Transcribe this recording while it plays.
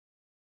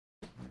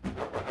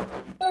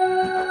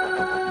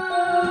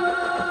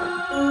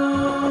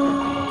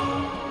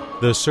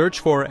The search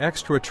for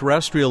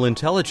extraterrestrial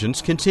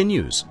intelligence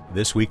continues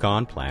this week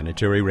on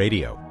Planetary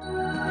Radio.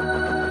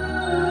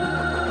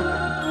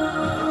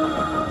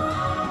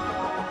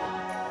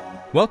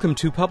 Welcome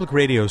to Public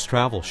Radio's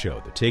travel show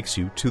that takes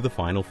you to the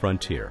final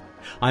frontier.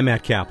 I'm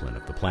Matt Kaplan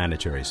of the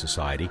Planetary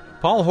Society.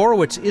 Paul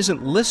Horowitz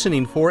isn't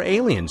listening for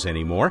aliens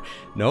anymore.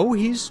 No,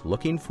 he's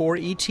looking for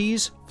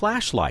ET's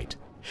flashlight.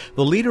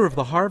 The leader of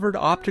the Harvard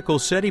Optical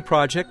SETI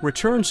project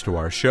returns to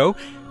our show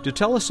to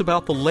tell us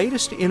about the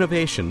latest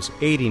innovations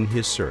aiding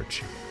his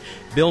search.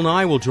 Bill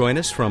Nye will join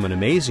us from an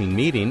amazing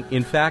meeting.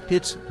 In fact,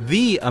 it's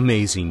the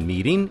amazing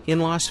meeting in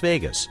Las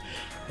Vegas.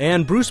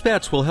 And Bruce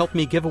Betts will help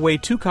me give away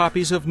 2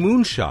 copies of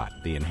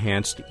Moonshot, the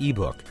enhanced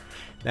ebook.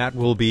 That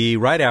will be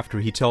right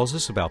after he tells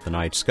us about the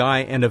night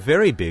sky and a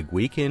very big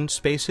week in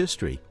space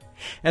history.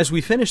 As we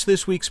finish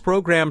this week's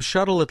program,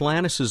 Shuttle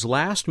Atlantis'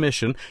 last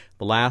mission,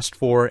 the last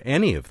for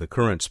any of the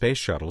current space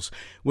shuttles,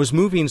 was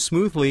moving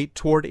smoothly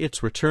toward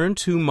its return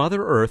to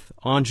Mother Earth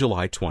on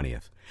July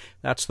 20th.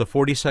 That's the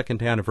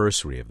 42nd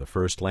anniversary of the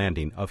first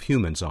landing of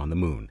humans on the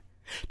moon.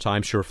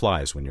 Time sure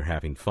flies when you're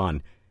having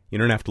fun. You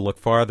don't have to look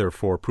farther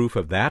for proof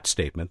of that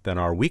statement than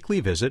our weekly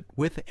visit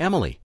with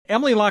Emily.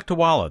 Emily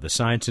Lakdawalla, the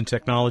Science and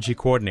Technology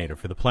Coordinator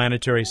for the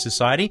Planetary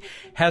Society,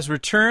 has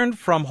returned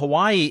from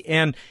Hawaii,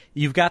 and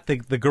you've got the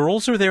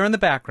girls are there in the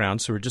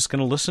background, so we're just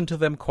going to listen to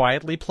them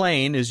quietly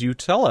playing as you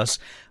tell us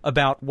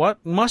about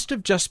what must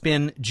have just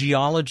been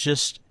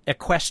geologist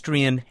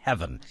equestrian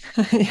heaven.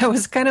 It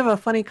was kind of a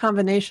funny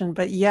combination,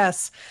 but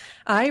yes,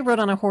 I rode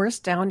on a horse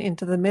down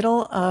into the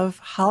middle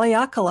of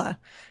Haleakala,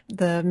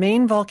 the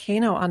main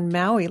volcano on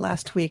Maui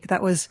last week.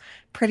 That was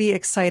pretty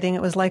exciting.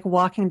 It was like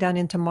walking down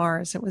into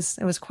Mars. It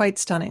was quite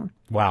stunning.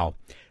 Wow.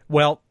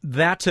 Well,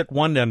 that's at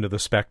one end of the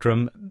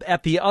spectrum.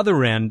 At the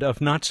other end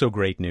of not so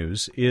great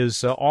news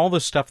is all the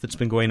stuff that's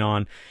been going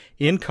on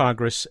in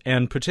Congress,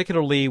 and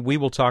particularly we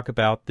will talk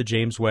about the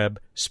James Webb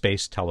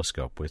Space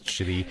Telescope, which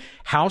the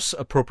House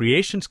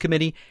Appropriations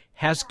Committee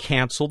has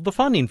canceled the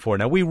funding for.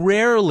 Now, we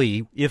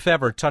rarely, if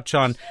ever, touch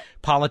on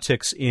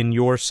politics in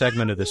your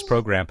segment of this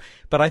program,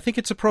 but I think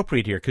it's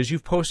appropriate here because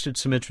you've posted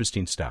some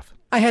interesting stuff.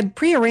 I had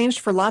prearranged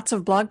for lots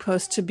of blog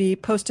posts to be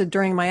posted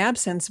during my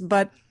absence,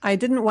 but I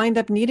didn't wind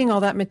up needing all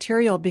that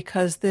material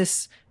because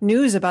this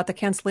news about the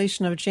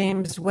cancellation of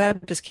James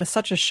Webb just was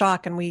such a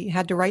shock, and we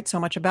had to write so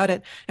much about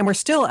it. And we're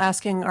still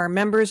asking our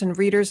members and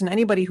readers and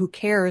anybody who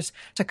cares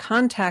to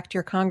contact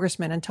your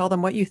congressman and tell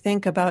them what you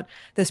think about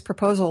this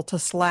proposal to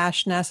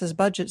slash NASA's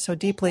budget so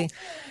deeply.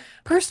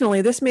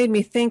 Personally, this made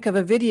me think of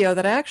a video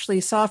that I actually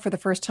saw for the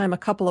first time a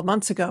couple of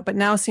months ago, but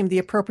now seemed the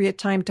appropriate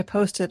time to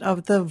post it,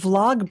 of the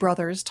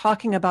Vlogbrothers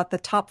talking about the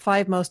top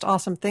 5 most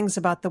awesome things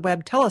about the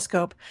Webb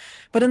telescope.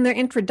 But in their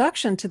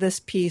introduction to this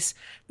piece,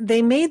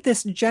 they made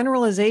this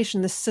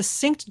generalization, this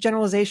succinct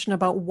generalization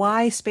about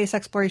why space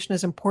exploration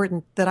is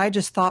important that I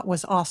just thought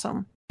was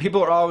awesome.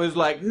 People are always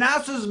like,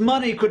 NASA's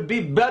money could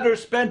be better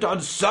spent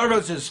on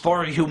services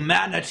for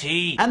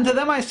humanity. And to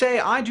them I say,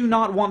 I do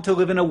not want to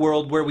live in a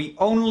world where we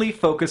only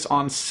focus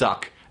on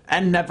suck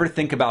and never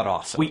think about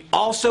awesome. We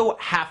also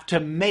have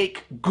to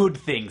make good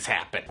things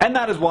happen. And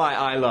that is why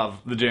I love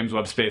the James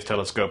Webb Space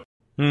Telescope.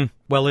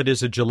 Well, it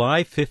is a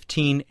July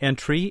 15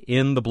 entry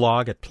in the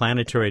blog at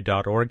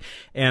planetary.org.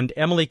 And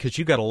Emily, because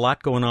you got a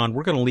lot going on,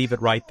 we're going to leave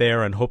it right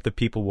there and hope that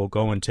people will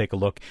go and take a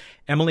look.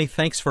 Emily,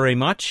 thanks very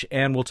much,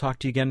 and we'll talk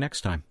to you again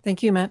next time.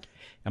 Thank you, Matt.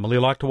 Emily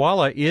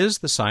Lakdawalla is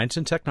the Science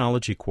and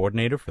Technology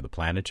Coordinator for the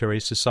Planetary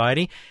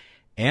Society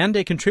and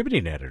a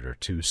contributing editor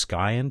to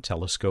Sky and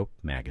Telescope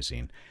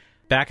magazine.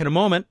 Back in a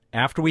moment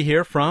after we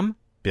hear from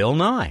Bill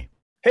Nye.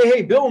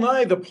 Hey, Bill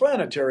Nye, the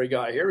planetary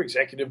guy here,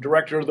 Executive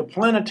Director of the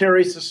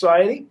Planetary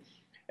Society.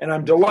 And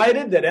I'm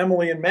delighted that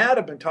Emily and Matt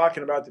have been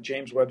talking about the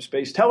James Webb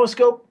Space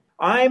Telescope.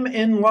 I'm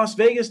in Las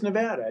Vegas,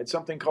 Nevada. It's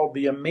something called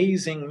the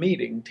Amazing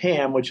Meeting,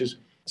 TAM, which is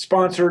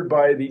sponsored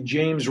by the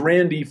James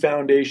Randi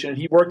Foundation.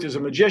 He worked as a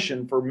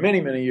magician for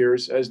many, many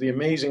years as the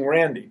Amazing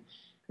Randi.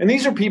 And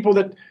these are people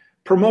that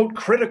promote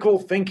critical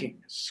thinking,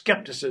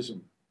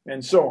 skepticism,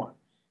 and so on.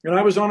 And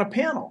I was on a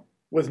panel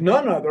with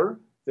none other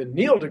than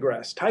Neil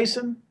deGrasse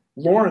Tyson,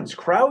 Lawrence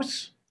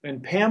Krauss,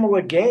 and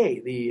Pamela Gay,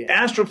 the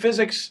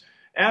astrophysicist,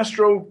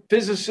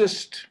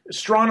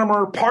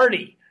 astronomer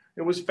party.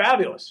 It was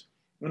fabulous.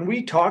 And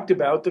we talked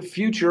about the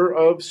future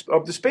of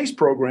the space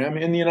program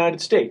in the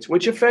United States,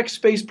 which affects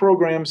space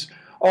programs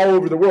all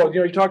over the world. You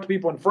know, you talk to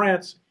people in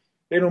France,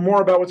 they know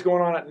more about what's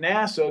going on at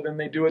NASA than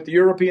they do at the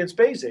European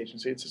Space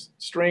Agency. It's a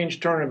strange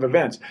turn of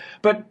events.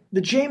 But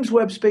the James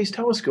Webb Space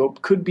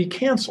Telescope could be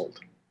canceled,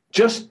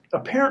 just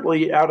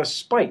apparently out of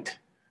spite,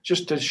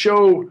 just to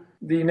show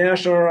the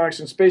National Aeronautics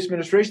and Space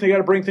Administration they got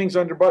to bring things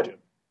under budget.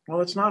 Well,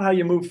 that's not how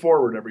you move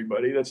forward,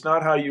 everybody. That's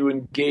not how you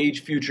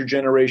engage future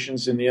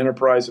generations in the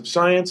enterprise of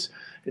science.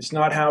 It's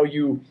not how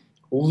you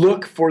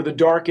look for the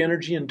dark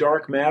energy and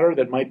dark matter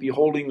that might be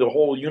holding the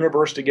whole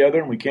universe together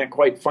and we can't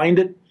quite find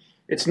it.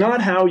 It's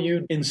not how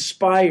you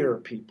inspire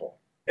people.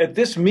 At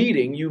this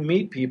meeting, you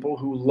meet people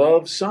who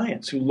love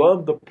science, who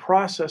love the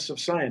process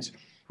of science,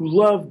 who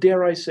love,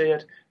 dare I say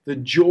it, the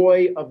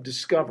joy of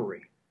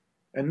discovery.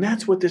 And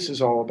that's what this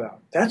is all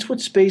about. That's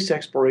what space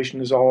exploration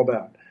is all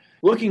about.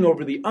 Looking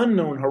over the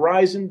unknown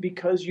horizon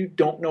because you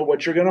don't know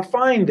what you're going to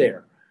find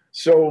there.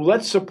 So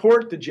let's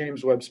support the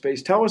James Webb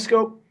Space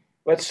Telescope.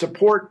 Let's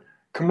support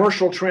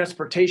commercial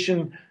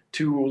transportation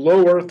to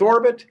low Earth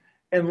orbit.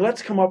 And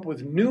let's come up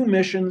with new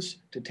missions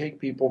to take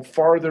people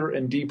farther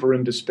and deeper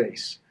into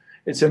space.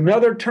 It's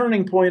another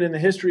turning point in the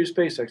history of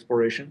space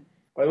exploration.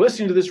 By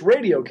listening to this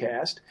radio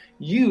cast,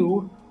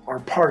 you are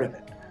part of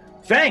it.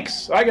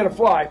 Thanks. I got to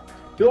fly.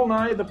 Bill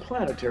Nye, the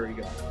Planetary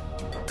Guy.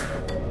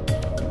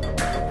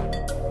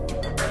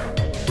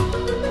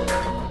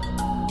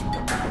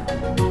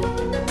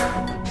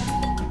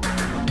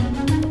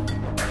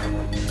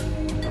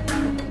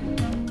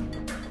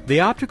 The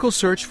optical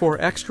search for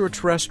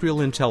extraterrestrial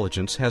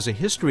intelligence has a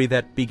history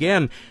that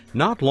began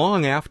not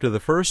long after the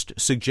first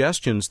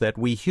suggestions that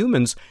we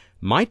humans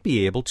might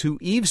be able to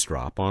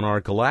eavesdrop on our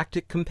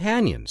galactic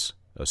companions,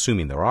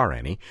 assuming there are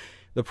any.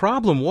 The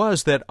problem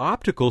was that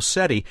optical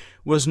SETI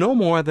was no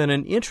more than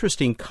an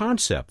interesting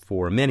concept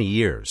for many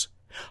years.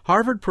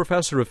 Harvard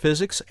professor of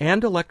physics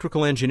and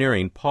electrical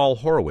engineering Paul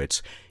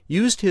Horowitz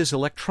used his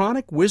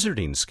electronic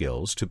wizarding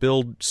skills to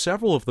build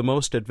several of the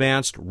most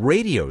advanced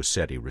radio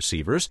SETI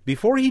receivers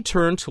before he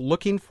turned to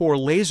looking for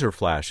laser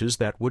flashes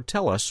that would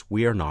tell us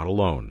we are not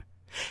alone.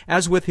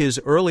 As with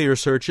his earlier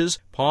searches,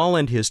 Paul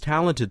and his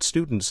talented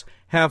students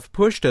have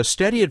pushed a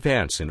steady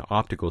advance in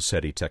optical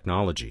SETI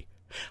technology.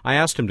 I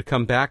asked him to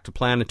come back to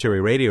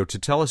Planetary Radio to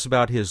tell us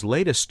about his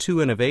latest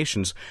two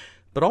innovations,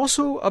 but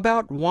also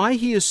about why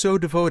he is so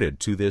devoted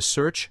to this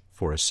search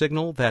for a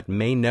signal that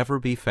may never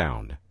be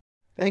found.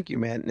 Thank you,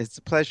 Matt. It's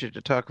a pleasure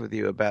to talk with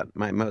you about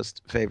my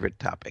most favorite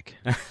topic.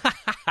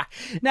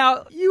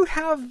 Now, you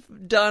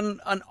have done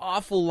an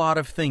awful lot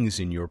of things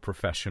in your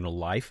professional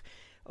life.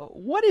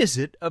 What is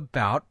it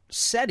about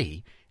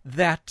SETI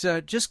that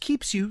just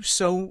keeps you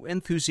so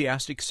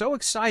enthusiastic, so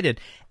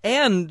excited,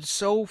 and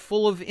so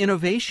full of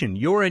innovation,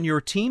 you and your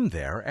team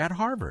there at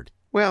Harvard?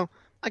 Well,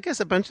 I guess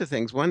a bunch of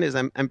things. One is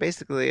I'm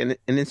basically an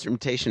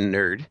instrumentation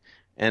nerd,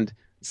 and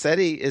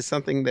SETI is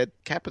something that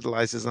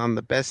capitalizes on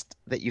the best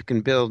that you can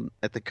build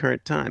at the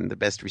current time, the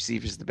best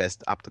receivers, the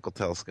best optical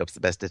telescopes, the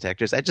best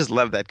detectors. I just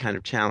love that kind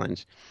of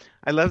challenge.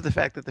 I love the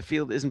fact that the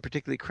field isn't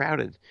particularly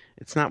crowded.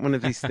 It's not one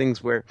of these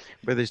things where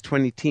there's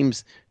 20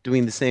 teams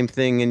doing the same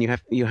thing and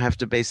you have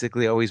to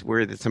basically always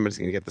worry that somebody's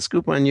going to get the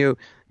scoop on you.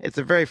 It's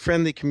a very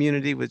friendly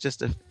community with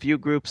just a few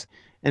groups.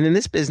 And in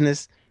this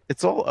business,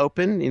 it's all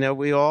open. You know,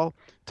 we all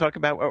talk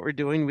about what we're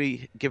doing.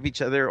 We give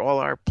each other all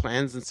our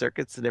plans and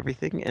circuits and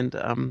everything,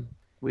 and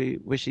we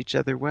wish each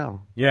other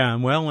well. Yeah,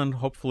 and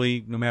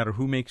hopefully, no matter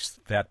who makes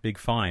that big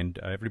find,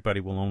 everybody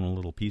will own a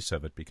little piece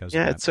of it because of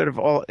that. It's sort of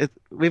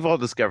we've all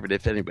discovered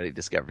if anybody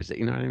discovers it.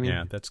 You know what I mean?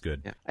 Yeah, that's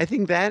good. Yeah. I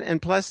think that, and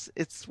plus,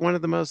 it's one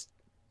of the most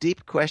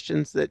deep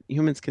questions that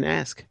humans can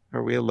ask.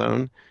 Are we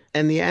alone?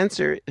 And the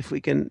answer, if we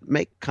can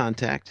make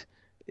contact,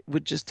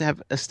 would just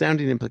have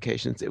astounding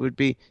implications. It would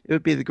be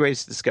the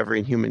greatest discovery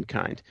in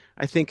humankind.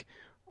 I think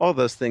all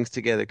those things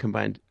together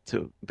combined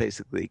to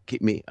basically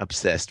keep me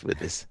obsessed with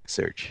this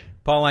search.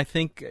 Paul, I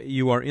think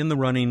you are in the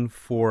running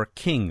for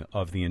king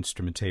of the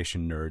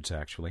instrumentation nerds,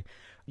 actually.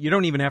 You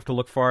don't even have to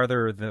look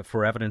farther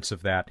for evidence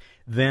of that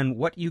than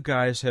what you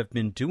guys have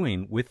been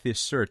doing with this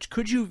search.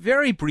 Could you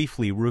very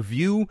briefly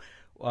review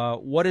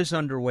what is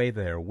underway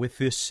there with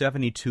this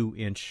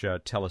 72-inch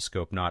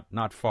telescope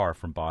not far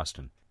from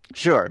Boston?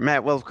 Sure,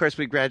 Matt. Well, of course,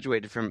 we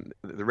graduated from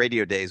the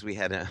radio days. We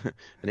had an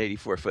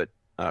 84-foot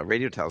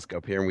radio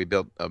telescope here, and we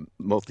built a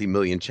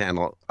multi-million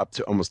channel, up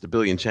to almost a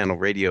billion channel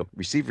radio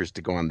receivers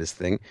to go on this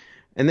thing.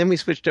 And then we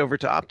switched over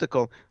to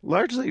optical,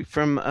 largely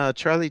from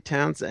Charlie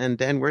Towns and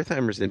Dan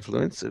Wertheimer's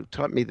influence, who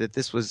taught me that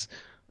this was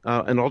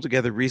an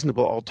altogether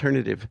reasonable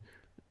alternative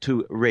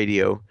to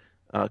radio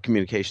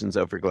communications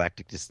over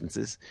galactic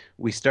distances.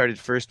 We started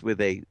first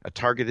with a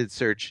targeted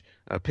search,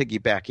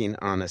 piggybacking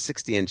on a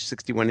 60-inch,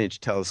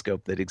 61-inch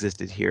telescope that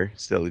existed here,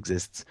 still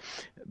exists,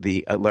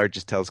 the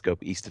largest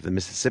telescope east of the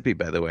Mississippi,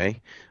 by the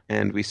way.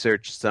 And we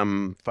searched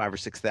some 5,000 or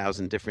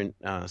 6,000 different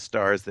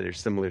stars that are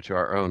similar to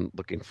our own,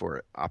 looking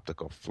for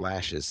optical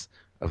flashes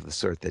of the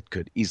sort that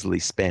could easily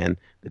span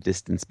the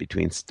distance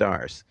between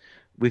stars.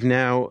 We've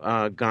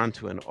now gone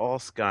to an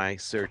all-sky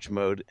search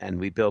mode, and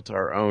we built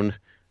our own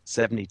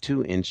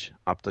 72-inch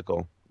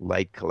optical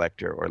light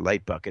collector or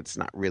light bucket. It's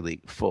not really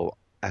full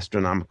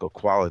astronomical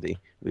quality.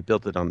 We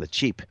built it on the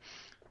cheap.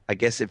 I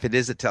guess if it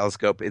is a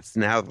telescope, it's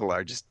now the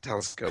largest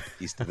telescope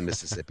east of the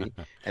Mississippi.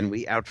 And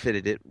we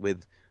outfitted it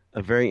with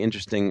a very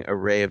interesting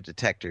array of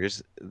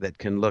detectors that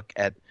can look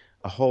at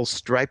a whole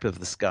stripe of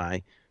the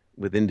sky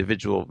with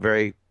individual,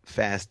 very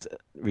fast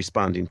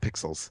responding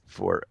pixels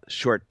for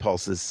short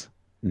pulses,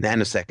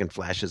 nanosecond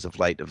flashes of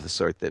light of the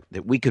sort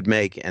that we could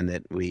make and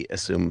that we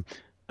assume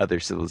other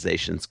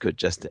civilizations could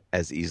just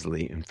as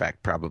easily, in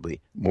fact,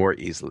 probably more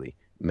easily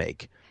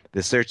make.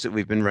 The search that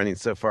we've been running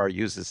so far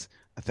uses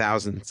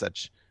 1,000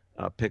 such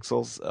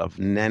pixels of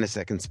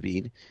nanosecond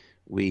speed.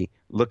 We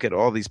look at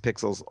all these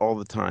pixels all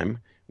the time.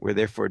 We're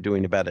therefore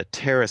doing about a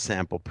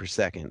terasample per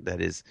second.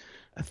 That is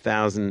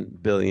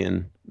 1,000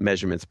 billion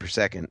measurements per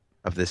second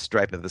of this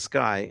stripe of the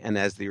sky, and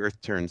as the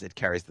Earth turns, it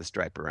carries the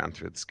stripe around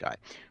through the sky.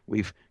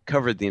 We've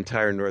covered the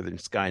entire northern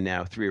sky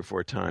now 3 or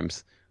 4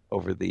 times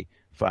over the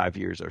 5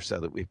 years or so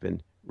that we've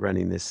been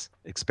running this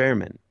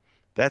experiment.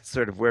 That's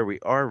sort of where we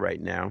are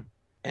right now,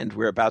 and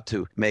we're about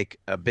to make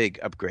a big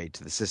upgrade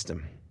to the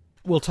system.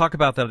 We'll talk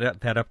about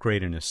that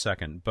upgrade in a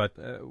second, but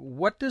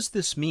what does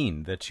this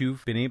mean that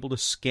you've been able to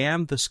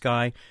scan the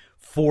sky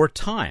 4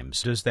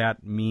 times? Does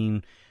that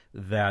mean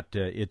that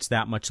it's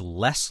that much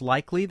less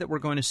likely that we're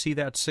going to see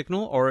that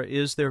signal, or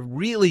is there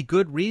really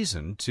good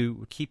reason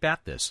to keep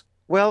at this?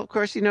 Well, of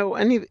course,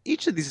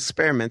 each of these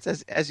experiments,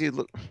 as you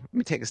look, let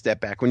me take a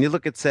step back. When you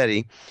look at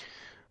SETI,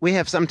 we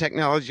have some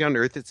technology on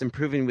Earth that's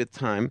improving with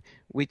time.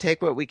 We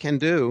take what we can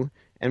do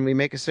and we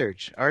make a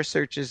search. Our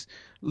search is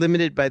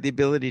limited by the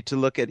ability to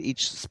look at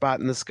each spot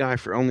in the sky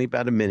for only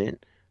about a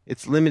minute.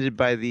 It's limited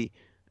by the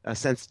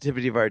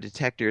sensitivity of our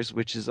detectors,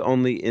 which is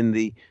only in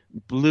the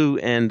blue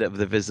end of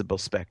the visible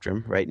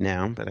spectrum right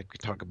now, but I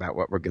could talk about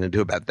what we're going to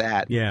do about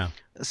that. Yeah.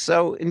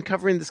 So in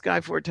covering the sky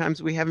 4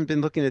 times, we haven't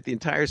been looking at the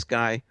entire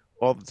sky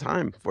all the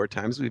time. 4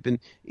 times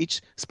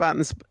each spot in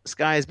the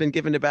sky has been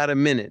given about a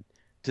minute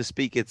to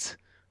speak its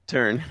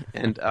turn,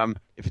 and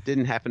if it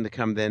didn't happen to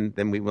come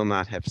then we will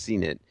not have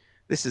seen it.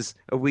 This is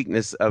a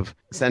weakness of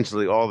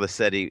essentially all the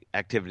SETI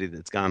activity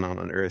that's gone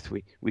on Earth.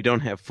 We don't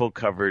have full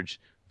coverage,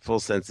 full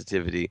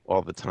sensitivity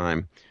all the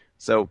time.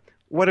 So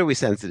what are we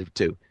sensitive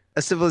to?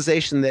 A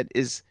civilization that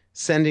is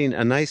sending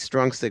a nice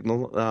strong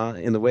signal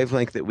in the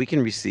wavelength that we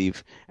can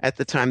receive at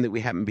the time that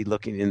we happen to be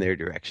looking in their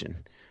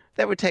direction.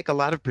 That would take a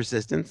lot of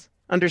persistence.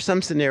 Under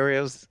some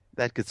scenarios,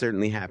 that could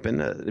certainly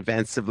happen.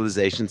 Advanced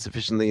civilization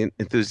sufficiently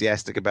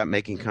enthusiastic about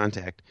making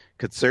contact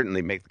could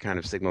certainly make the kind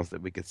of signals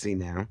that we could see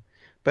now.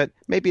 But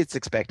maybe it's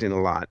expecting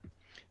a lot.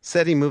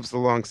 SETI moves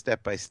along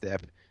step by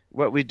step.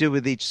 What we do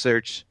with each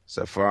search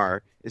so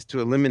far is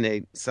to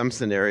eliminate some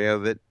scenario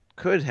that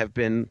could have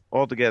been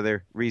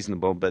altogether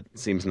reasonable but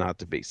seems not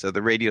to be. So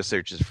the radio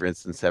searches, for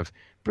instance, have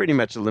pretty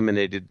much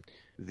eliminated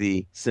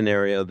the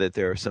scenario that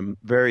there are some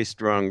very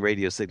strong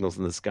radio signals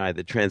in the sky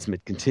that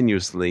transmit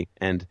continuously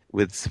and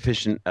with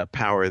sufficient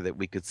power that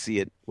we could see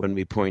it when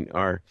we point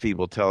our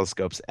feeble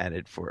telescopes at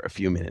it for a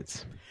few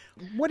minutes.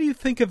 What do you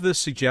think of the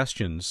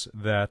suggestions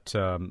that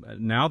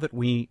now that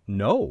we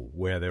know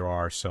where there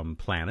are some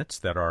planets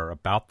that are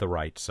about the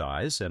right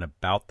size and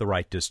about the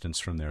right distance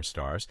from their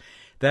stars,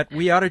 that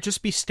we ought to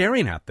just be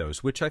staring at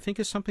those, which I think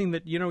is something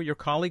that, your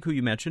colleague who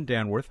you mentioned,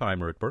 Dan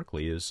Wertheimer at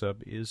Berkeley, is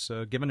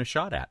given a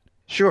shot at?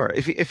 Sure.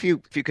 If you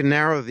can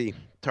narrow the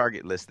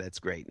target list, that's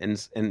great.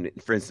 And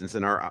for instance,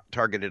 in our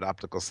targeted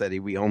optical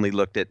SETI, we only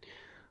looked at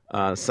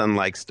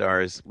sun-like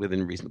stars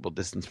within reasonable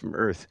distance from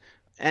Earth.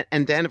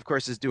 And Dan, of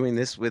course, is doing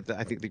this with,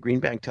 I think the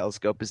Green Bank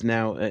telescope is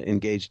now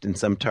engaged in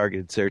some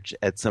targeted search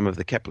at some of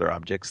the Kepler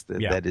objects.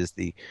 That is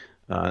the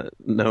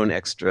known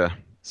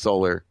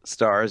extrasolar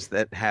stars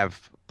that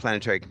have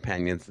planetary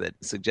companions that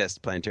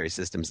suggest planetary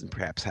systems and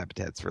perhaps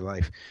habitats for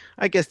life.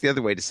 I guess the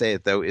other way to say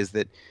it, though, is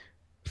that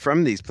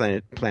from these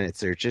planet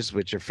searches,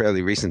 which are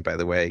fairly recent, by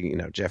the way,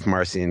 Jeff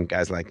Marcy and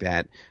guys like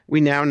that, we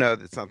now know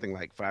that something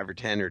like 5 or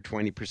 10 or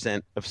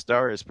 20% of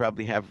stars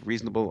probably have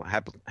reasonable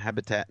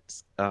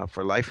habitats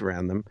for life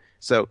around them.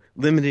 So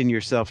limiting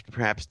yourself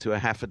perhaps to a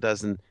half a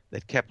dozen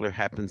that Kepler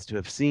happens to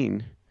have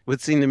seen would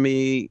seem to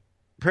me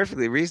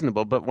perfectly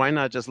reasonable, but why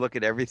not just look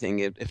at everything?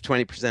 If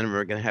 20% of them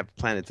are going to have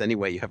planets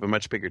anyway, you have a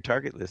much bigger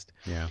target list.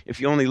 Yeah.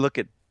 If you only look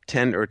at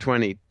 10 or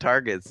 20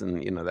 targets,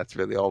 and that's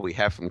really all we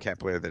have from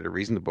Kepler that are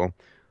reasonable,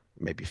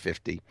 maybe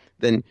 50,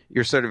 then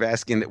you're sort of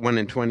asking that 1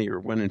 in 20 or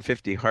 1 in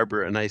 50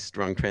 harbor a nice,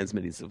 strong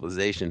transmitting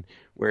civilization.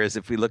 Whereas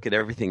if we look at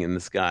everything in the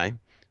sky,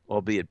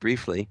 albeit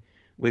briefly,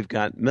 we've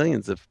got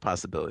millions of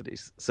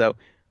possibilities. So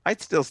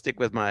I'd still stick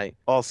with my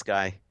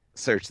all-sky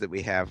search that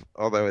we have,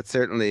 although it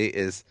certainly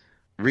is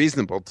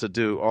reasonable to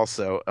do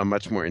also a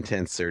much more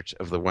intense search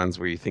of the ones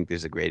where you think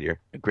there's a greater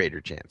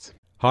chance.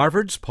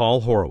 Harvard's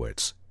Paul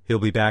Horowitz. He'll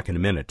be back in a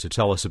minute to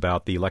tell us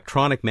about the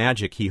electronic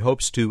magic he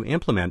hopes to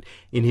implement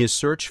in his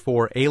search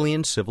for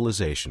alien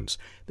civilizations.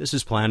 This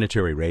is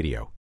Planetary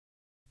Radio.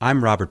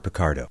 I'm Robert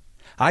Picardo.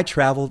 I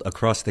traveled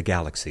across the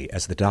galaxy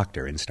as the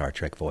Doctor in Star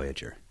Trek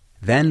Voyager.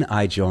 Then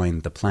I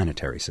joined the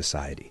Planetary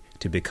Society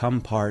to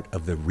become part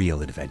of the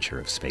real adventure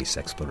of space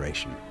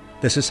exploration.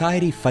 The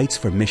Society fights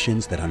for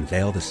missions that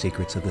unveil the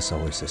secrets of the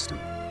solar system.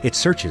 It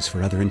searches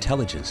for other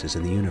intelligences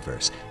in the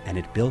universe, and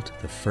it built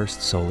the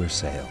first solar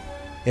sail.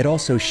 It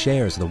also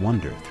shares the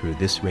wonder through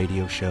this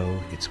radio show,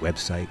 its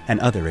website, and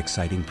other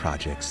exciting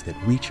projects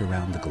that reach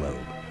around the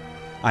globe.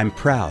 I'm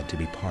proud to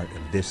be part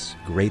of this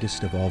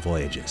greatest of all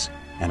voyages,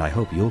 and I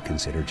hope you'll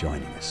consider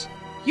joining us.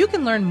 You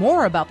can learn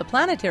more about the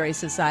Planetary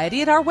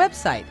Society at our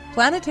website,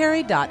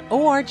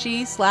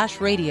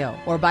 planetary.org/radio,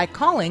 or by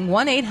calling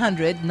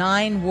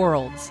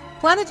 1-800-9-WORLDS.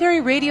 Planetary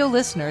Radio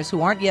listeners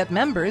who aren't yet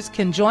members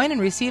can join and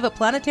receive a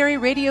Planetary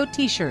Radio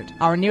t-shirt.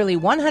 Our nearly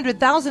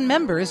 100,000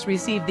 members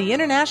receive the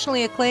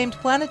internationally acclaimed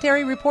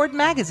Planetary Report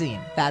magazine.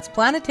 That's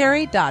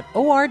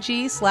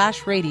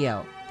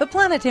planetary.org/radio. The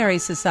Planetary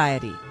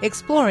Society,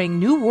 exploring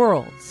new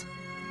worlds.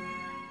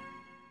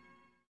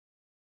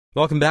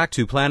 Welcome back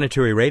to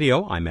Planetary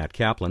Radio. I'm Matt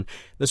Kaplan.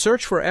 The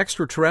search for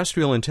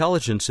extraterrestrial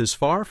intelligence is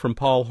far from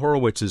Paul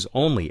Horowitz's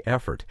only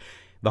effort.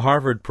 The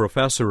Harvard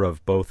professor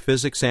of both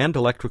physics and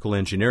electrical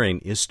engineering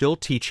is still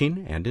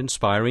teaching and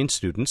inspiring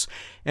students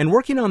and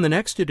working on the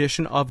next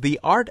edition of The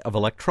Art of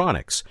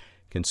Electronics,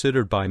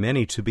 considered by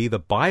many to be the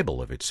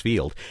Bible of its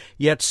field.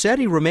 Yet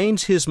SETI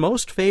remains his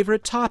most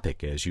favorite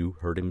topic, as you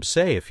heard him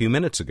say a few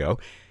minutes ago.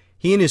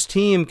 He and his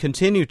team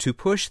continue to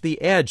push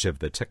the edge of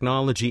the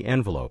technology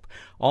envelope,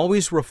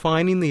 always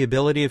refining the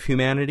ability of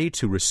humanity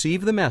to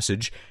receive the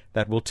message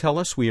that will tell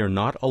us we are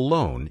not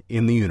alone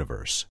in the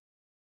universe.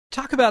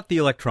 Talk about the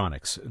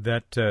electronics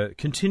that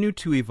continue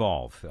to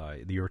evolve.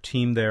 Your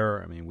team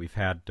there, I mean, we've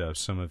had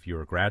some of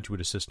your graduate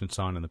assistants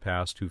on in the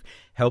past who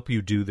help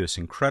you do this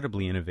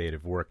incredibly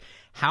innovative work.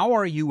 How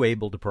are you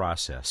able to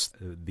process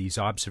these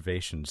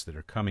observations that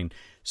are coming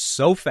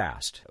so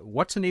fast?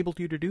 What's enabled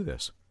you to do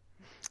this?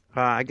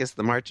 I guess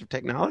the march of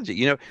technology.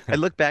 You know, I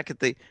look back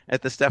at the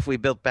stuff we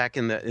built back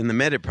in the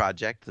META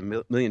project,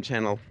 the million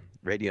channel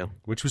radio,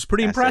 which was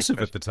pretty impressive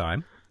at the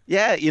time.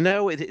 Yeah, you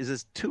know, it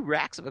is 2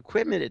 racks of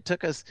equipment. It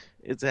took us,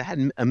 it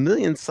had a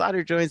million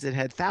solder joints. It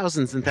had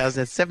thousands and thousands,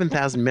 it had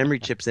 7,000 memory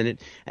chips in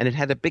it. And it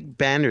had a big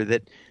banner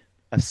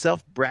a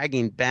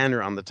self-bragging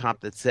banner on the top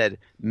that said,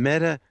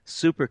 META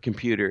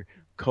supercomputer,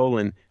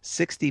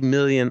 60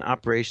 million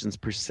operations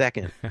per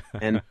second.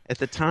 And at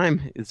the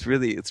time, it's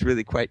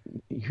really quite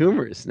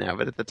humorous now.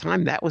 But at the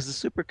time, that was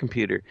a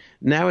supercomputer.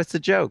 Now it's a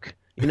joke.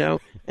 You know,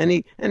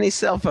 any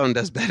cell phone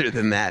does better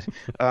than that.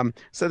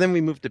 So then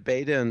we moved to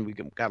beta, and we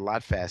got a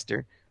lot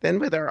faster. Then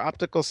with our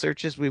optical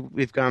searches,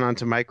 we've gone on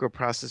to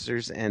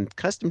microprocessors and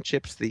custom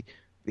chips. The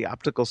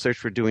optical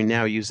search we're doing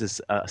now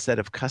uses a set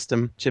of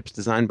custom chips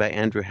designed by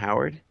Andrew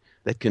Howard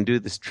that can do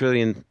this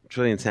trillion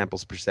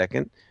samples per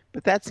second.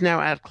 But that's now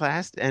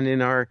outclassed, and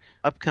in our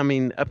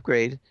upcoming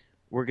upgrade,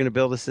 we're going to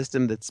build a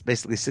system that's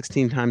basically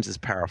 16 times as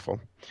powerful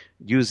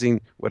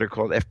using what are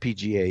called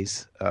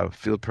FPGAs,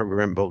 field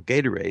programmable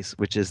gate arrays,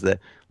 which is the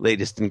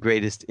latest and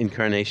greatest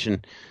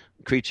incarnation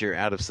creature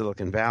out of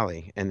Silicon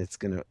Valley. And it's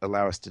going to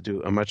allow us to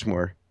do a much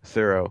more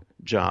thorough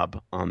job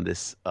on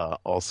this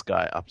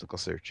all-sky optical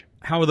search.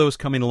 How are those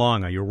coming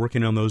along? Are you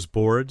working on those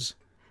boards?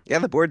 Yeah,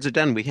 the boards are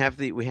done. We have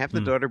the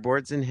daughter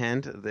boards in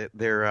hand. The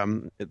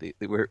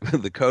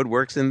code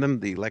works in them.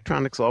 The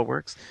electronics all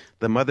works.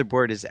 The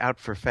motherboard is out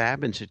for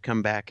fab and should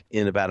come back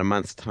in about a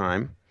month's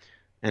time.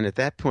 And at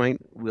that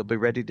point, we'll be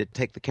ready to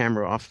take the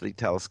camera off the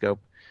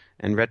telescope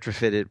and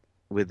retrofit it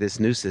with this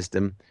new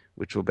system,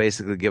 which will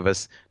basically give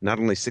us not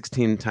only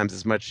 16 times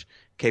as much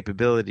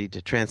capability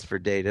to transfer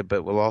data,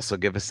 but will also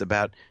give us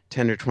about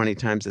 10 or 20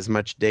 times as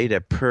much data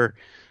per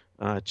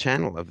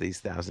channel of these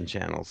 1,000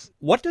 channels.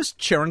 What does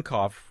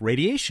Cherenkov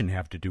radiation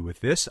have to do with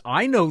this?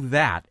 I know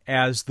that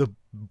as the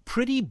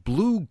pretty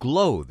blue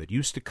glow that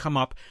used to come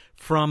up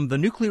from the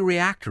nuclear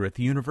reactor at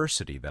the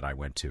university that I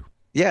went to.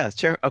 Yeah,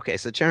 so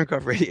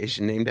Cherenkov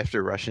radiation, named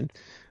after a Russian,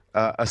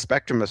 a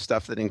spectrum of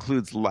stuff that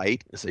includes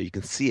light, so you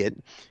can see it.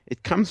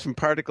 It comes from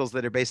particles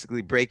that are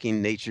basically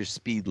breaking nature's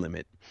speed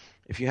limit.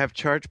 If you have a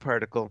charged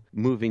particle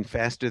moving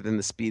faster than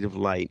the speed of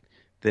light,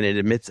 then it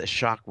emits a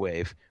shock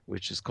wave,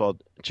 which is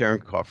called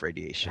Cherenkov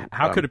radiation.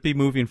 How could it be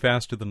moving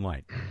faster than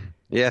light?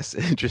 Yes,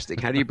 interesting.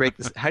 How do you break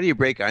this? How do you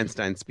break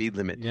Einstein's speed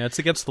limit? Yeah, it's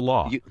against the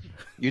law.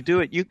 You do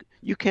it. You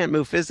can't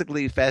move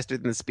physically faster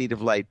than the speed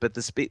of light, but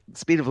the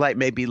speed of light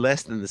may be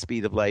less than the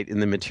speed of light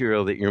in the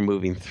material that you're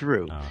moving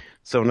through.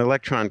 So an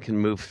electron can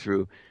move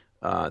through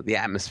the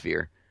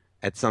atmosphere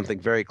at something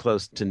very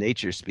close to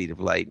nature's speed of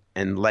light,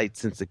 and light,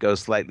 since it goes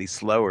slightly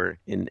slower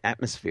in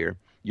atmosphere,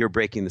 you're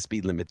breaking the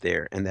speed limit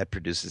there, and that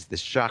produces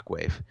this shock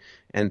wave.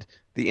 And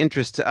the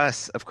interest to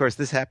us, of course,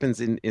 this happens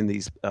in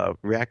these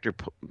reactor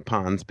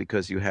ponds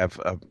because you have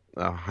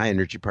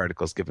high-energy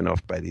particles given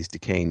off by these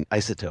decaying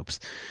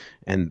isotopes,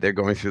 and they're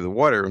going through the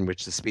water in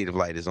which the speed of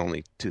light is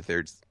only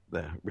 2/3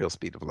 the real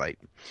speed of light.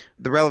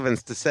 The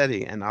relevance to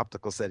SETI, and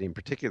optical SETI in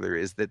particular,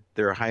 is that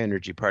there are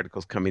high-energy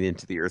particles coming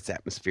into the Earth's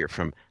atmosphere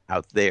from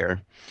out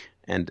there,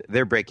 and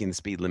they're breaking the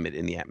speed limit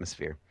in the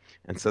atmosphere.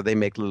 And so they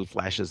make little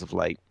flashes of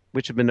light,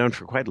 which have been known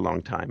for quite a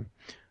long time.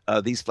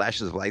 These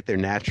flashes of light, they're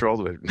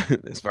natural.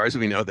 As far as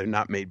we know, they're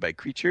not made by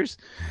creatures.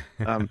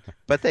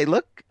 But they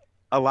look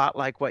a lot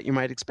like what you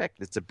might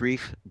expect. It's a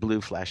brief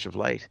blue flash of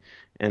light.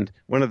 And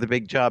one of the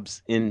big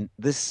jobs in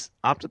this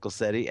optical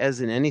SETI, as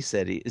in any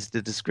SETI, is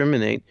to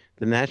discriminate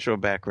the natural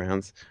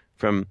backgrounds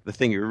from the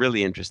thing you're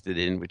really interested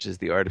in, which is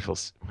the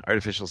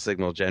artificial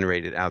signal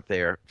generated out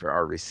there for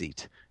our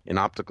receipt. In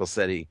optical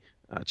SETI,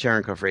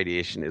 Cherenkov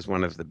radiation is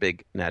one of the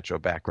big natural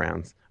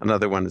backgrounds.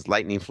 Another one is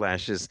lightning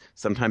flashes.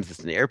 Sometimes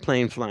it's an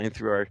airplane flying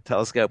through our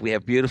telescope. We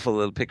have beautiful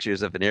little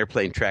pictures of an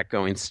airplane track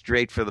going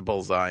straight for the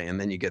bullseye, and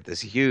then you get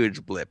this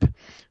huge blip.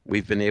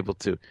 We've been able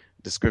to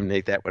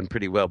discriminate that one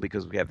pretty well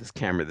because we have this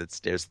camera that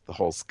stares at the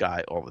whole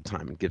sky all the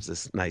time and gives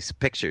us nice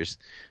pictures.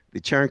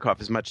 The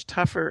Cherenkov is much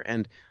tougher,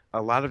 and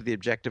a lot of the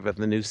objective of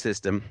the new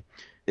system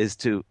is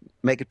to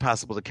make it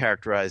possible to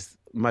characterize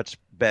much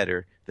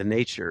better the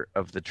nature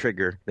of the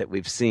trigger that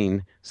we've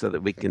seen so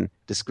that we can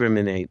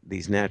discriminate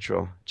these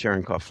natural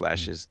Cherenkov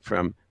flashes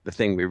from the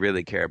thing we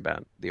really care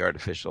about, the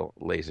artificial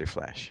laser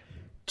flash.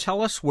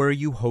 Tell us where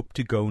you hope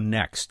to go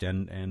next,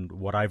 and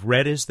what I've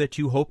read is that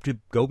you hope to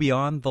go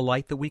beyond the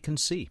light that we can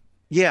see.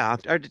 Yeah,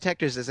 our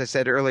detectors, as I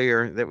said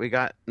earlier, that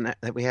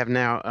we have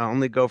now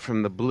only go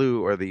from the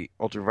blue or the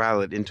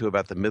ultraviolet into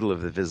about the middle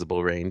of the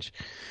visible range.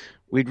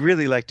 We'd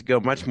really like to go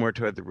much more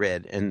toward the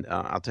red, and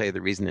I'll tell you the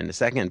reason in a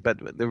second.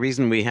 But the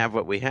reason we have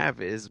what we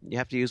have is you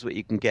have to use what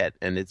you can get,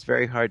 and it's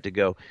very hard to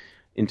go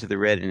into the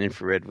red and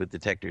infrared with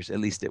detectors. At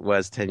least it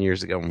was 10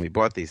 years ago when we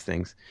bought these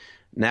things.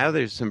 Now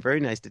there's some very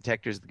nice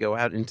detectors that go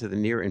out into the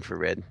near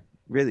infrared,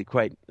 really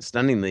quite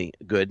stunningly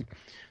good.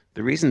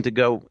 The reason to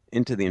go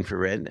into the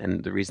infrared,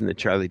 and the reason that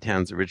Charlie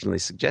Towns originally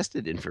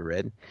suggested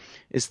infrared,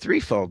 is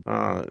threefold.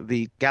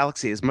 The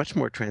galaxy is much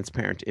more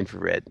transparent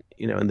infrared.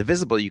 In the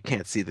visible, you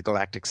can't see the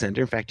galactic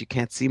center. In fact, you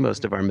can't see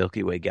most of our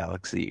Milky Way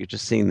galaxy. You're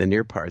just seeing the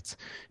near parts.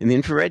 In the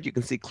infrared, you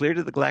can see clear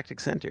to the galactic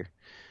center.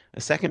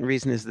 A second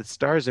reason is that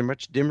stars are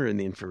much dimmer in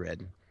the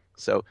infrared,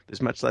 so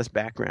there's much less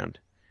background.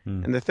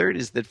 And the third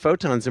is that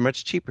photons are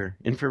much cheaper.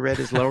 Infrared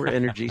is lower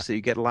energy, so you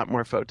get a lot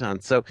more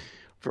photons. So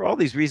for all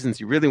these reasons,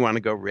 you really want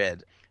to go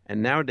red.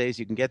 And nowadays,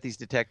 you can get these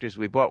detectors.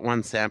 We bought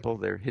one sample.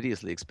 They're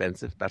hideously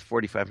expensive, about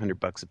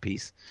 $4,500 a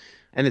piece.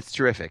 And it's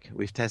terrific.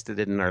 We've tested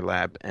it in our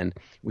lab, and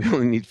we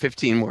only need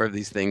 15 more of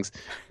these things.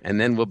 And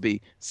then we'll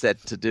be set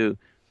to do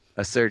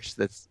a search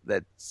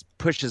that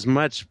pushes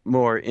much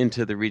more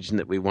into the region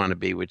that we want to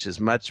be, which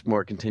is much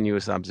more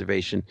continuous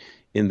observation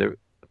in the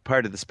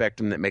part of the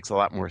spectrum that makes a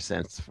lot more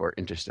sense for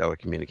interstellar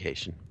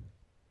communication.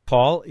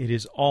 Paul, it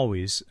is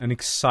always an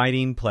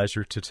exciting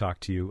pleasure to talk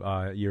to you.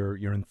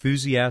 Your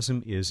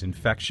enthusiasm is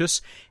infectious,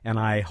 and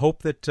I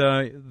hope that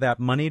that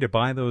money to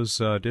buy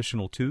those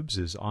additional tubes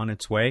is on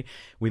its way.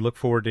 We look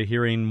forward to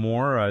hearing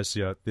more as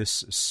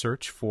this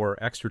search for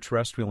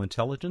extraterrestrial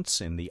intelligence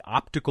in the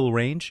optical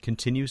range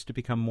continues to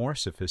become more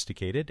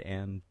sophisticated,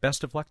 and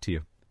best of luck to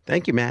you.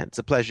 Thank you, Matt. It's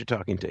a pleasure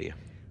talking to you.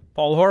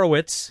 Paul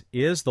Horowitz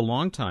is the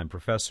longtime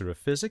professor of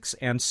physics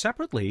and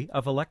separately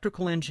of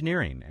electrical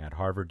engineering at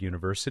Harvard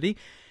University.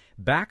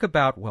 Back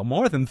about,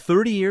 more than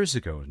 30 years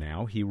ago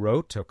now, he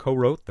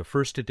co-wrote the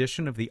first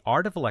edition of The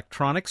Art of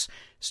Electronics,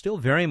 still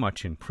very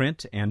much in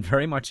print and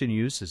very much in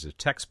use as a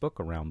textbook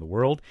around the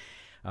world.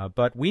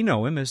 But we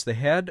know him as the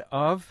head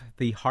of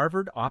the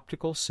Harvard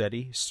Optical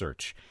SETI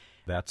Search.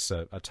 That's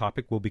a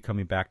topic we'll be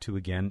coming back to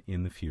again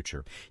in the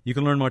future. You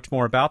can learn much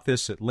more about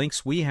this at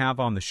links we have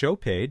on the show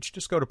page.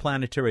 Just go to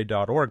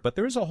planetary.org. But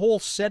there is a whole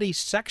SETI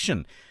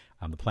section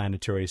on the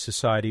Planetary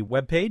Society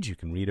webpage. You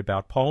can read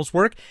about Paul's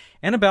work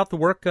and about the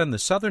work on the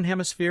Southern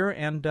Hemisphere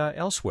and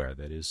elsewhere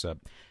that is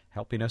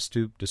helping us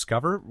to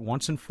discover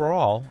once and for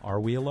all, are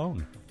we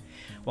alone?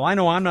 Well, I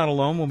know I'm not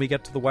alone. When we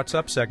get to the What's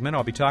Up segment,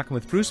 I'll be talking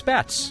with Bruce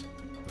Betts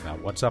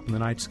about what's up in the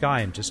night sky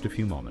in just a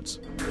few moments.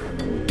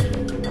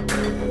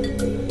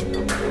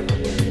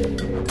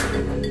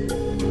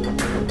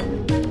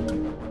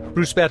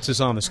 Bruce Betts is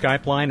on the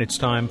Skype line. It's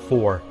time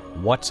for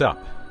What's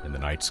Up in the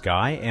Night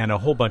Sky and a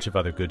whole bunch of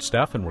other good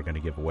stuff. And we're going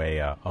to give away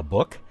a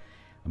book.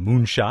 A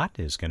Moonshot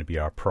is going to be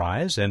our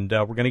prize. And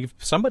we're going to give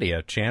somebody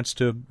a chance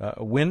to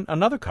win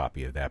another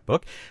copy of that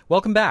book.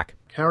 Welcome back.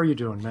 How are you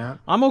doing, Matt?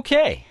 I'm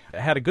okay.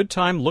 I had a good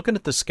time looking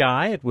at the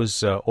sky. It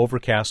was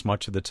overcast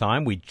much of the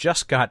time. We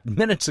just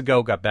minutes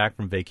ago got back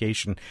from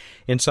vacation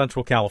in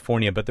Central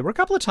California. But there were a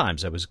couple of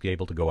times I was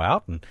able to go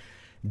out and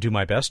do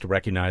my best to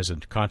recognize a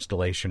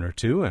constellation or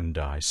two, and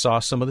I saw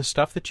some of the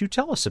stuff that you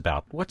tell us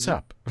about. What's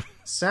up?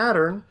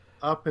 Saturn,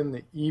 up in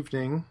the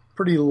evening,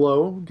 pretty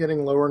low,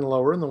 getting lower and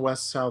lower in the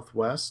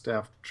west-southwest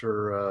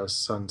after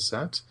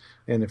sunset.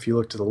 And if you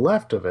look to the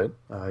left of it,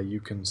 you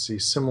can see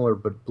similar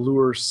but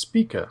bluer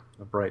Spica,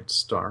 a bright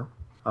star.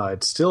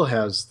 It still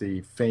has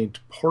the faint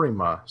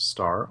Porrima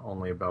star,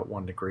 only about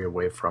 1 degree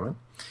away from it.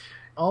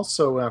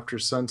 Also, after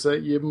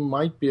sunset, you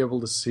might be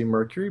able to see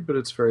Mercury, but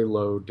it's very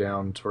low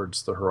down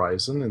towards the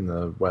horizon in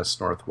the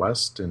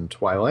west-northwest in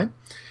twilight.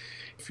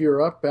 If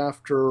you're up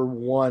after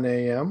 1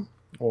 a.m.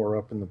 or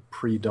up in the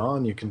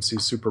pre-dawn, you can see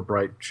super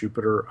bright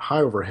Jupiter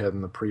high overhead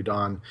in the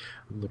pre-dawn,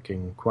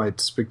 looking quite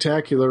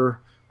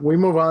spectacular. We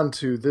move on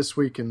to This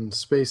Week in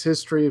Space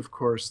History. Of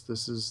course,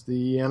 this is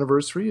the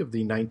anniversary of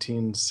the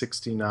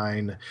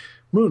 1969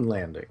 moon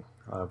landing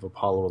of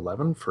Apollo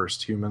 11,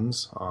 first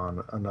humans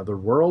on another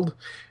world.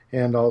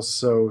 And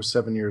also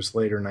 7 years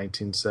later,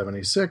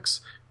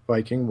 1976,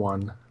 Viking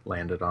 1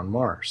 landed on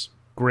Mars.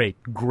 Great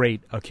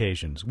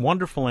occasions.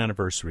 Wonderful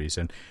anniversaries.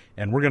 And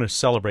we're going to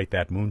celebrate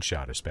that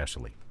moonshot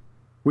especially.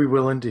 We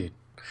will indeed.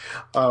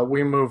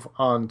 We move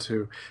on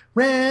to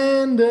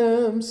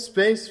Random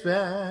Space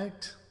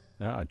Fact.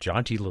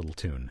 Jaunty little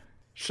tune.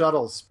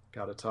 Shuttles.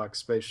 Got to talk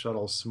space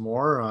shuttle some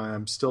more.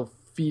 I'm still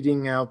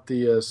feeding out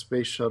the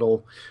space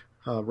shuttle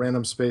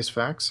Random Space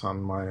Facts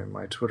on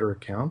my Twitter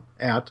account,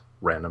 at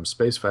Random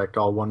Space Fact,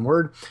 all one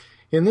word.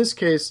 In this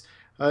case,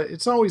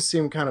 it's always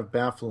seemed kind of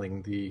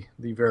baffling, the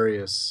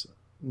various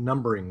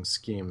numbering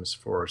schemes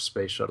for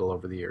Space Shuttle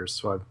over the years,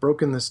 so I've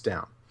broken this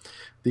down.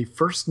 The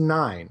first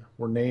 9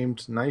 were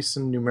named nice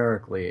and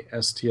numerically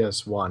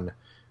STS-1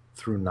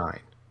 through 9.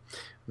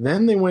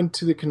 Then they went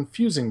to the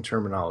confusing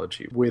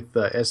terminology with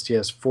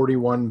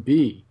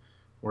STS-41B,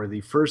 where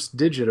the first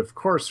digit, of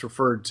course,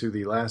 referred to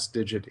the last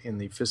digit in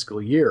the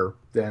fiscal year.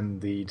 Then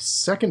the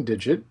second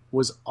digit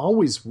was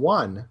always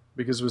 1,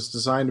 because it was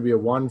designed to be a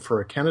 1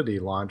 for a Kennedy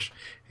launch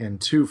and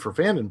 2 for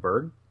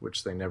Vandenberg,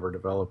 which they never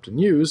developed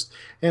and used.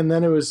 And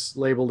then it was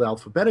labeled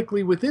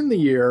alphabetically within the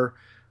year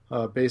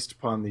based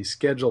upon the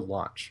scheduled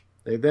launch.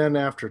 They then,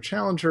 after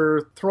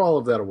Challenger, threw all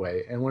of that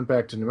away and went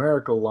back to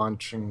numerical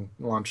launch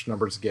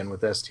numbers again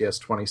with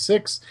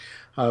STS-26.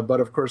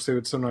 But, of course, they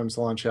would sometimes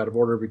launch out of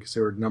order because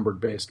they were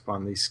numbered based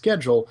upon the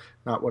schedule,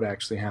 not what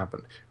actually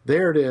happened.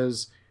 There it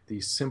is,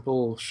 the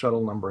simple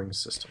shuttle numbering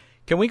system.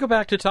 Can we go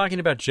back to talking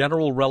about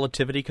general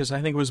relativity? Because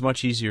I think it was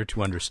much easier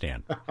to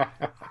understand.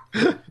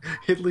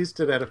 At least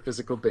it had a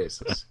physical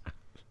basis.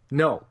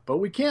 No, but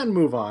we can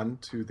move on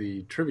to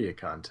the trivia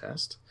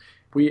contest.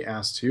 We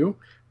asked you,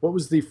 what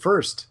was the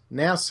first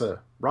NASA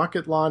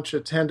rocket launch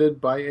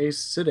attended by a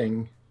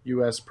sitting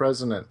U.S.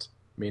 president,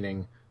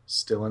 meaning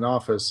still in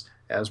office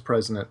as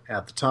president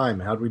at the time?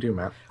 How'd we do,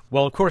 Matt?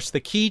 Well, of course,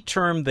 the key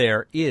term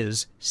there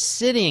is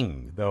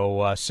sitting,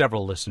 though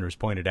several listeners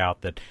pointed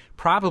out that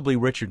probably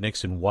Richard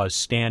Nixon was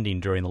standing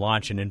during the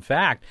launch. And in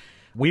fact,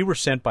 we were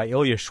sent by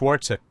Ilya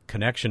Schwartz a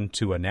connection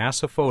to a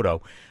NASA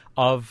photo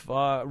of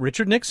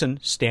Richard Nixon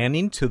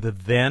standing to the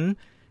then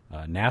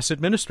NASA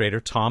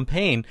administrator, Tom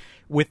Paine,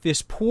 with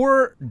this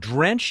poor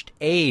drenched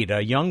aide,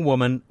 a young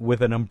woman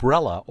with an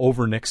umbrella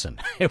over Nixon.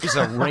 It was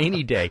a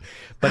rainy day.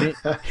 But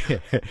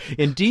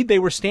indeed, they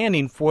were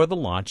standing for the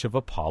launch of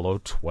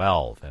Apollo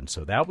 12. And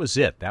so that was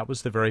it. That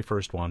was the very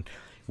first one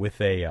with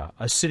a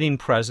sitting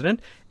president.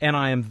 And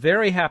I am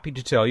very happy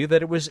to tell you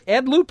that it was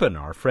Ed Lupin,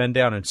 our friend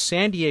down in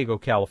San Diego,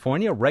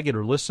 California, a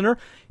regular listener.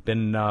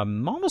 Been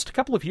almost a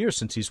couple of years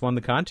since he's won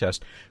the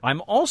contest.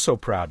 I'm also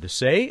proud to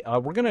say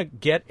we're going to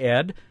get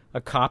Ed a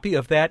copy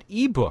of that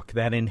ebook,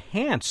 that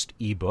enhanced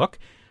ebook,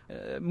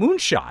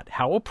 Moonshot,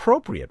 How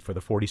Appropriate for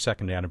the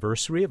 42nd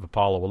Anniversary of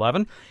Apollo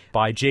 11,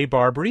 by Jay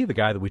Barbary, the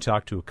guy that we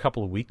talked to a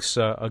couple of weeks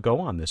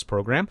ago on this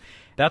program.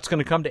 That's going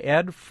to come to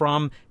Ed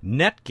from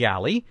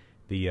NetGalley,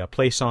 the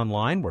place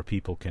online where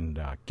people can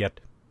get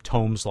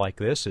tomes like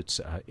this.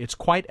 It's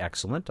quite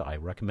excellent. I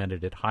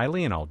recommended it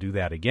highly, and I'll do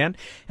that again.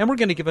 And we're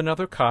going to give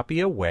another copy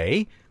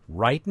away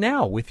right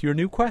now with your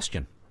new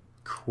question.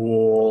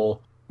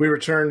 Cool. We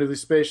return to the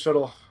Space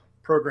Shuttle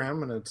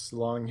program and its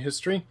long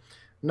history,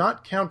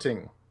 not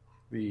counting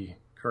the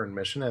current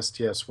mission,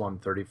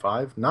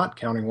 STS-135, not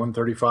counting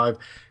 135.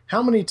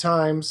 How many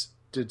times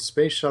did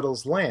space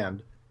shuttles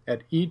land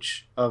at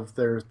each of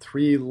their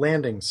 3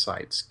 landing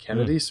sites,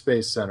 Kennedy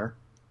Space Center,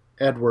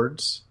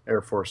 Edwards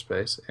Air Force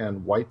Base,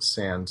 and White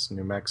Sands,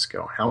 New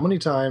Mexico? How many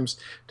times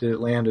did it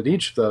land at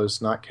each of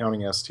those, not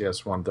counting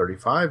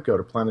STS-135? Go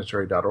to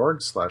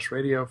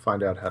planetary.org/radio,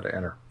 find out how to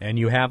enter. And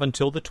you have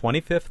until the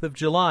 25th of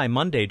July,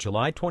 Monday,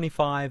 July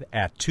 25,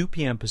 at 2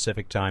 p.m.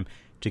 Pacific time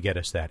to get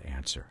us that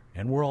answer.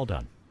 And we're all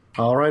done.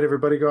 All right,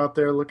 everybody go out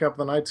there, look up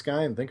the night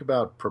sky, and think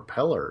about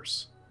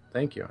propellers.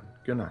 Thank you, and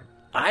good night.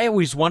 I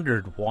always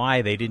wondered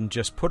why they didn't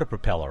just put a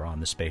propeller on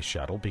the space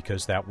shuttle,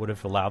 because that would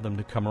have allowed them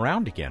to come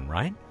around again,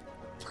 right?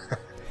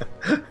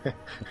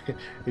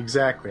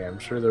 Exactly. I'm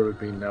sure there would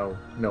be no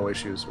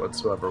issues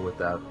whatsoever with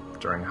that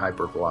during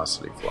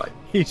hypervelocity flight.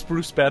 He's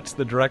Bruce Betts,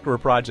 the Director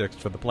of Projects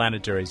for the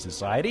Planetary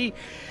Society.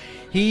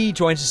 He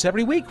joins us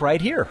every week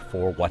right here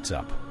for What's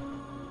Up.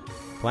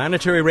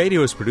 Planetary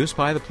Radio is produced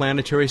by the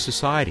Planetary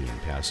Society in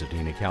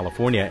Pasadena,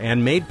 California,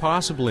 and made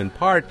possible in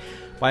part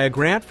by a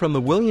grant from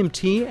the William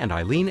T. and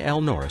Eileen L.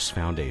 Norris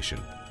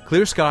Foundation.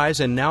 Clear skies,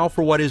 and now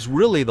for what is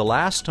really the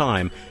last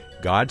time,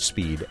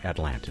 Godspeed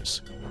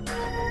Atlantis.